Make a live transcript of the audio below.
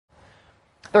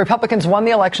The Republicans won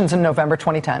the elections in November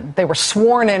 2010. They were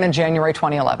sworn in January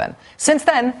 2011. Since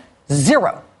then,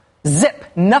 zero, zip,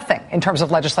 nothing in terms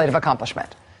of legislative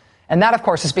accomplishment. And that, of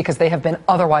course, is because they have been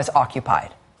otherwise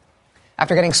occupied.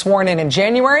 After getting sworn in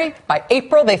January, by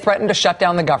April, they threatened to shut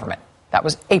down the government. That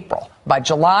was April. By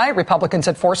July, Republicans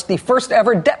had forced the first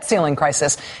ever debt ceiling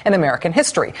crisis in American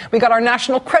history. We got our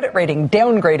national credit rating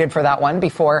downgraded for that one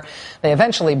before they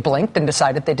eventually blinked and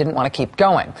decided they didn't want to keep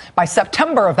going. By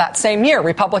September of that same year,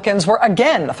 Republicans were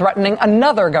again threatening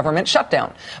another government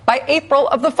shutdown. By April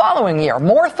of the following year,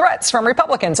 more threats from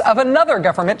Republicans of another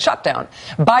government shutdown.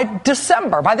 By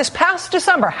December, by this past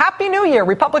December, Happy New Year,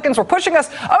 Republicans were pushing us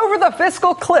over the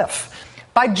fiscal cliff.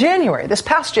 By January, this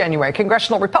past January,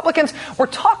 congressional Republicans were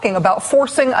talking about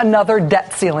forcing another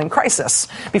debt ceiling crisis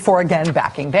before again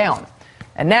backing down.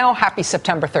 And now, happy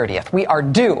September 30th. We are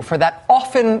due for that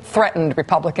often threatened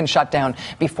Republican shutdown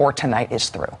before tonight is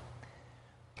through.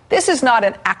 This is not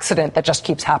an accident that just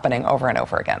keeps happening over and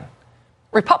over again.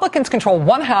 Republicans control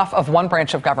one half of one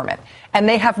branch of government, and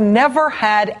they have never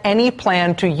had any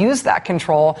plan to use that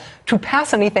control to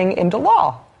pass anything into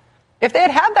law. If they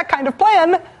had had that kind of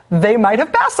plan, they might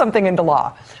have passed something into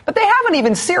law. But they haven't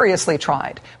even seriously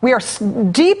tried. We are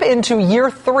deep into year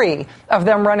 3 of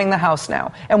them running the House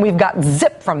now, and we've got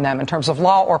zip from them in terms of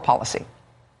law or policy.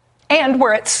 And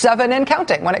we're at 7 and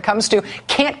counting when it comes to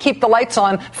can't keep the lights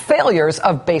on failures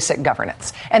of basic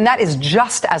governance. And that is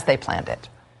just as they planned it.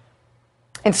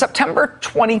 In September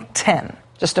 2010,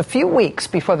 just a few weeks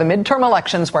before the midterm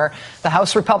elections where the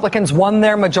House Republicans won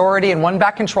their majority and won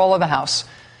back control of the House,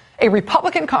 a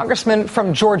Republican congressman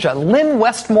from Georgia, Lynn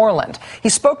Westmoreland, he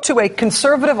spoke to a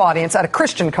conservative audience at a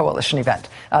Christian Coalition event,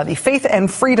 the Faith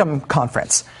and Freedom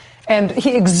Conference. And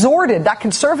he exhorted that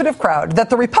conservative crowd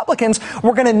that the Republicans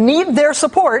were going to need their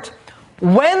support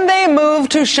when they move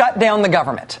to shut down the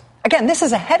government. Again, this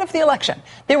is ahead of the election.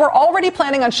 They were already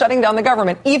planning on shutting down the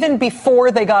government even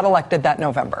before they got elected that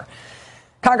November.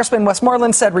 Congressman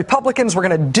Westmoreland said Republicans were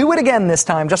going to do it again this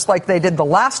time, just like they did the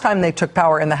last time they took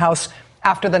power in the House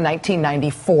after the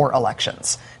 1994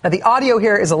 elections. Now, the audio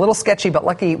here is a little sketchy, but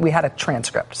lucky we had a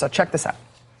transcript. So check this out.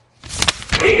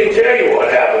 He can tell you what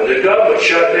happened. The government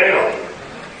shut down.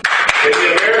 And the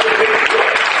American people.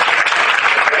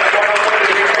 That's why I wanted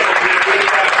to hear from the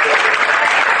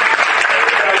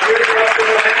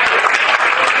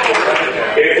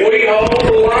If we hold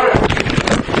the line,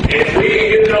 if we can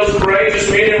get those courageous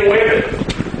men and women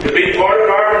to be part of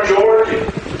our majority,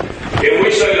 and we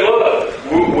say, look,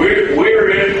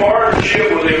 we're in partnership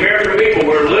with the American people.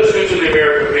 We're listening to the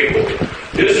American people.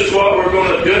 This is what we're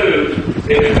going to do.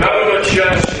 If the government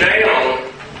shuts down,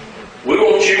 we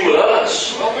want you with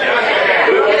us. We want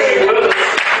you with us.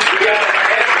 We got to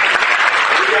have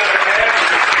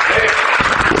it.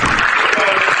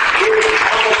 We're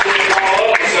almost going to call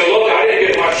up and say, look, I didn't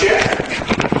get my check.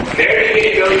 There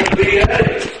you go to the VA.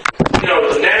 You know,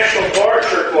 the national parks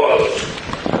are closed.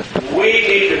 We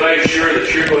need to make sure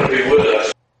that you're going to be with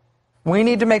us. We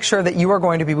need to make sure that you are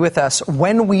going to be with us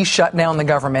when we shut down the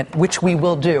government, which we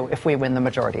will do if we win the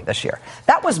majority this year.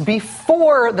 That was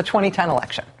before the 2010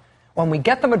 election. When we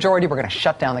get the majority, we're going to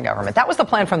shut down the government. That was the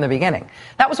plan from the beginning.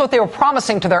 That was what they were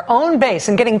promising to their own base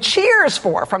and getting cheers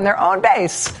for from their own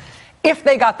base. If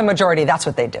they got the majority, that's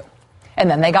what they do. And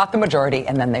then they got the majority,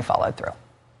 and then they followed through.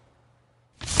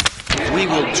 We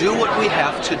will do what we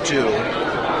have to do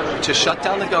to shut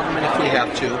down the government if we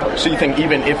have to. So you think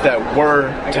even if that were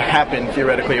to happen,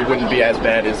 theoretically, it wouldn't be as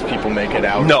bad as people make it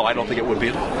out? No, I don't think it would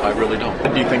be. I really don't.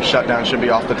 Do you think shutdown should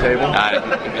be off the table?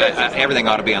 Everything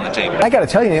ought to be on the table. I got to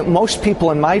tell you, most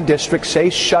people in my district say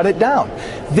shut it down.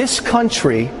 This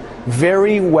country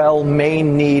very well may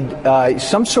need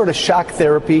some sort of shock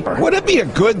therapy. Would it be a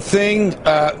good thing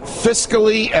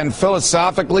fiscally and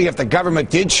philosophically if the government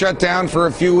did shut down for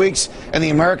a few weeks and the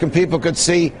American people could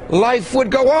see life would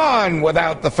go on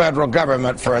without the federal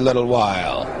government for a little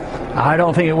while? I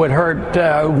don't think it would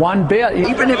hurt one bit.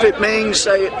 Even if it means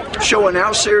showing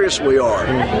how serious we are.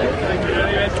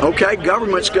 Okay,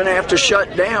 government's going to have to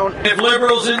shut down. If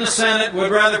liberals in the Senate would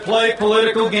rather play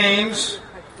political games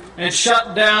and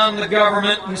shut down the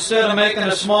government instead of making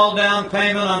a small down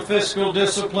payment on fiscal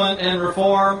discipline and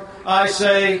reform, I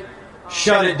say,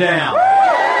 shut it down.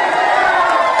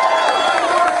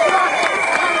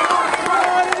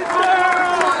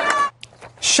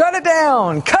 Shut it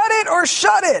down. Cut it or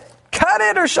shut it. Cut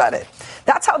it or shut it.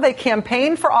 That's how they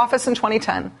campaigned for office in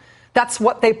 2010. That's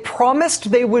what they promised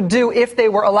they would do if they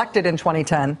were elected in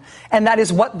 2010. And that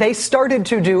is what they started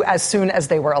to do as soon as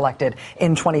they were elected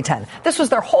in 2010. This was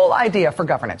their whole idea for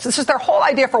governance. This is their whole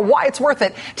idea for why it's worth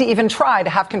it to even try to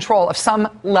have control of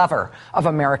some lever of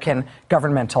American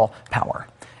governmental power.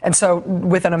 And so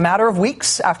within a matter of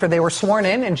weeks after they were sworn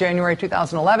in January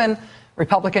 2011,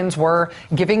 Republicans were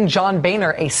giving John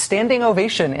Boehner a standing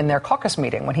ovation in their caucus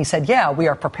meeting when he said, yeah, we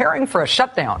are preparing for a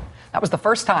shutdown. That was the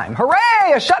first time.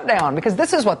 Hooray, a shutdown, because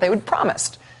this is what they had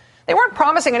promised. They weren't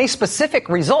promising any specific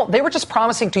result. They were just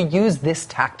promising to use this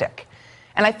tactic.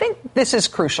 And I think this is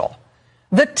crucial.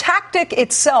 The tactic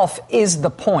itself is the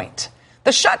point.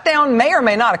 The shutdown may or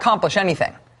may not accomplish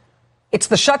anything. It's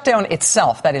the shutdown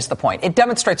itself that is the point. It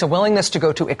demonstrates a willingness to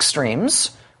go to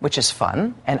extremes, which is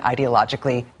fun and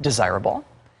ideologically desirable.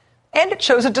 And it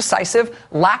shows a decisive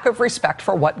lack of respect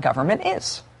for what government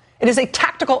is. It is a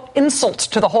tactical insult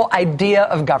to the whole idea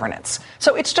of governance.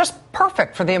 So it's just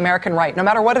perfect for the American right, no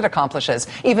matter what it accomplishes,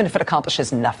 even if it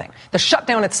accomplishes nothing. The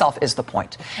shutdown itself is the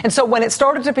point. And so when it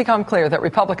started to become clear that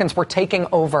Republicans were taking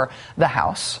over the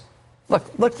House,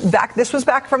 look back, this was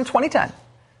back from 2010.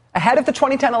 Ahead of the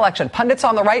 2010 election, pundits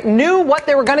on the right knew what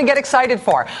they were going to get excited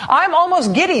for. I'm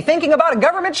almost giddy thinking about a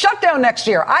government shutdown next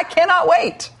year. I cannot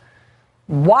wait.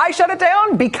 Why shut it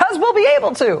down? Because we'll be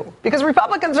able to. Because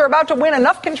Republicans are about to win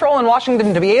enough control in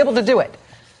Washington to be able to do it.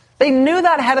 They knew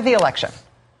that ahead of the election.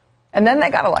 And then they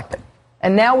got elected.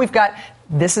 And now we've got,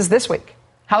 this week,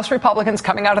 House Republicans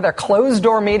coming out of their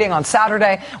closed-door meeting on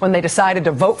Saturday when they decided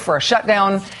to vote for a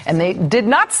shutdown. And they did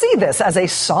not see this as a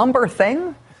somber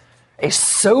thing, a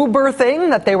sober thing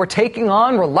that they were taking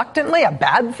on reluctantly, a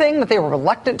bad thing that they were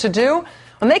reluctant to do.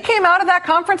 When they came out of that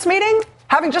conference meeting,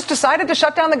 having just decided to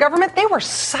shut down the government, they were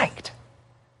psyched.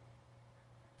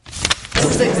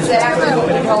 This is exactly what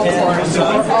we hoped for.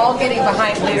 We're all getting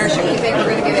behind leadership. We think we're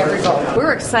going to get every vote.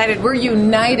 We're excited. We're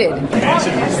united.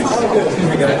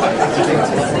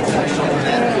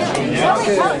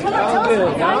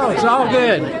 It's all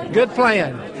good. Good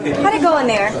plan. How'd it go in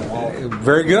there?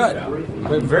 Very good.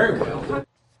 Very well.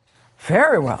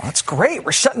 Very well. That's great.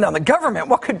 We're shutting down the government.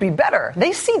 What could be better?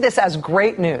 They see this as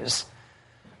great news.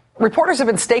 Reporters have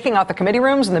been staking out the committee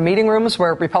rooms and the meeting rooms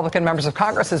where Republican members of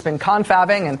Congress has been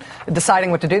confabbing and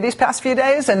deciding what to do these past few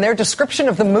days, and their description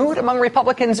of the mood among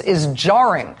Republicans is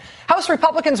jarring. House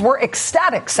Republicans were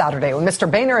ecstatic Saturday when Mr.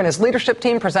 Boehner and his leadership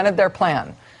team presented their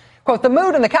plan. Quote, the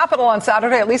mood in the Capitol on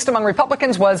Saturday, at least among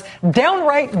Republicans, was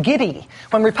downright giddy.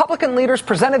 When Republican leaders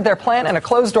presented their plan in a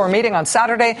closed-door meeting on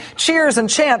Saturday, cheers and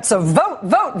chants of vote,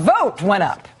 vote, vote went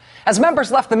up. As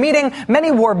members left the meeting,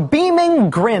 many wore beaming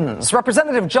grins.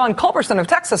 Representative John Culberson of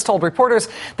Texas told reporters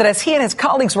that as he and his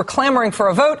colleagues were clamoring for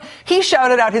a vote, he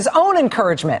shouted out his own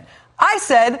encouragement. I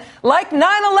said, like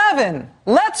 9/11,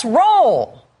 let's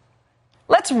roll.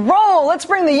 Let's roll. Let's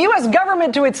bring the U.S.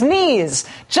 government to its knees,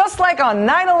 just like on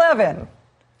 9/11,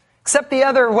 except the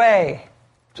other way.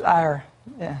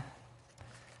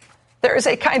 There is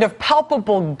a kind of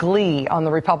palpable glee on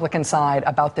the Republican side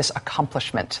about this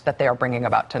accomplishment that they are bringing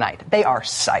about tonight. They are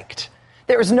psyched.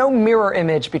 There is no mirror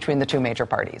image between the two major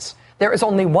parties. There is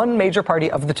only one major party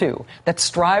of the two that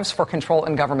strives for control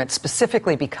in government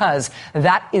specifically because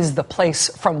that is the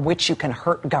place from which you can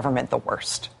hurt government the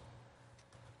worst.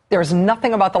 There is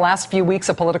nothing about the last few weeks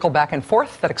of political back and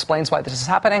forth that explains why this is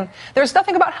happening. There's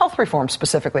nothing about health reform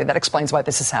specifically that explains why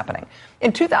this is happening.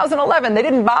 In 2011, they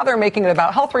didn't bother making it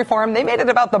about health reform. They made it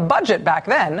about the budget back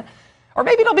then. Or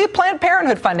maybe it'll be Planned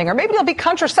Parenthood funding, or maybe it'll be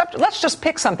contraceptive. Let's just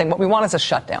pick something. What we want is a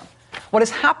shutdown. What is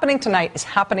happening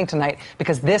tonight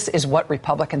because this is what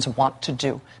Republicans want to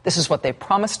do. This is what they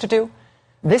promised to do.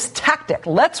 This tactic,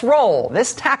 let's roll,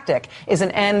 this tactic is an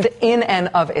end in and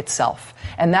of itself.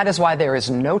 And that is why there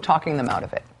is no talking them out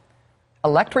of it.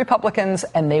 Elect Republicans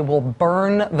and they will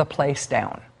burn the place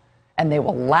down. And they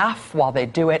will laugh while they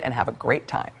do it and have a great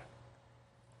time.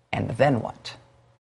 And then what?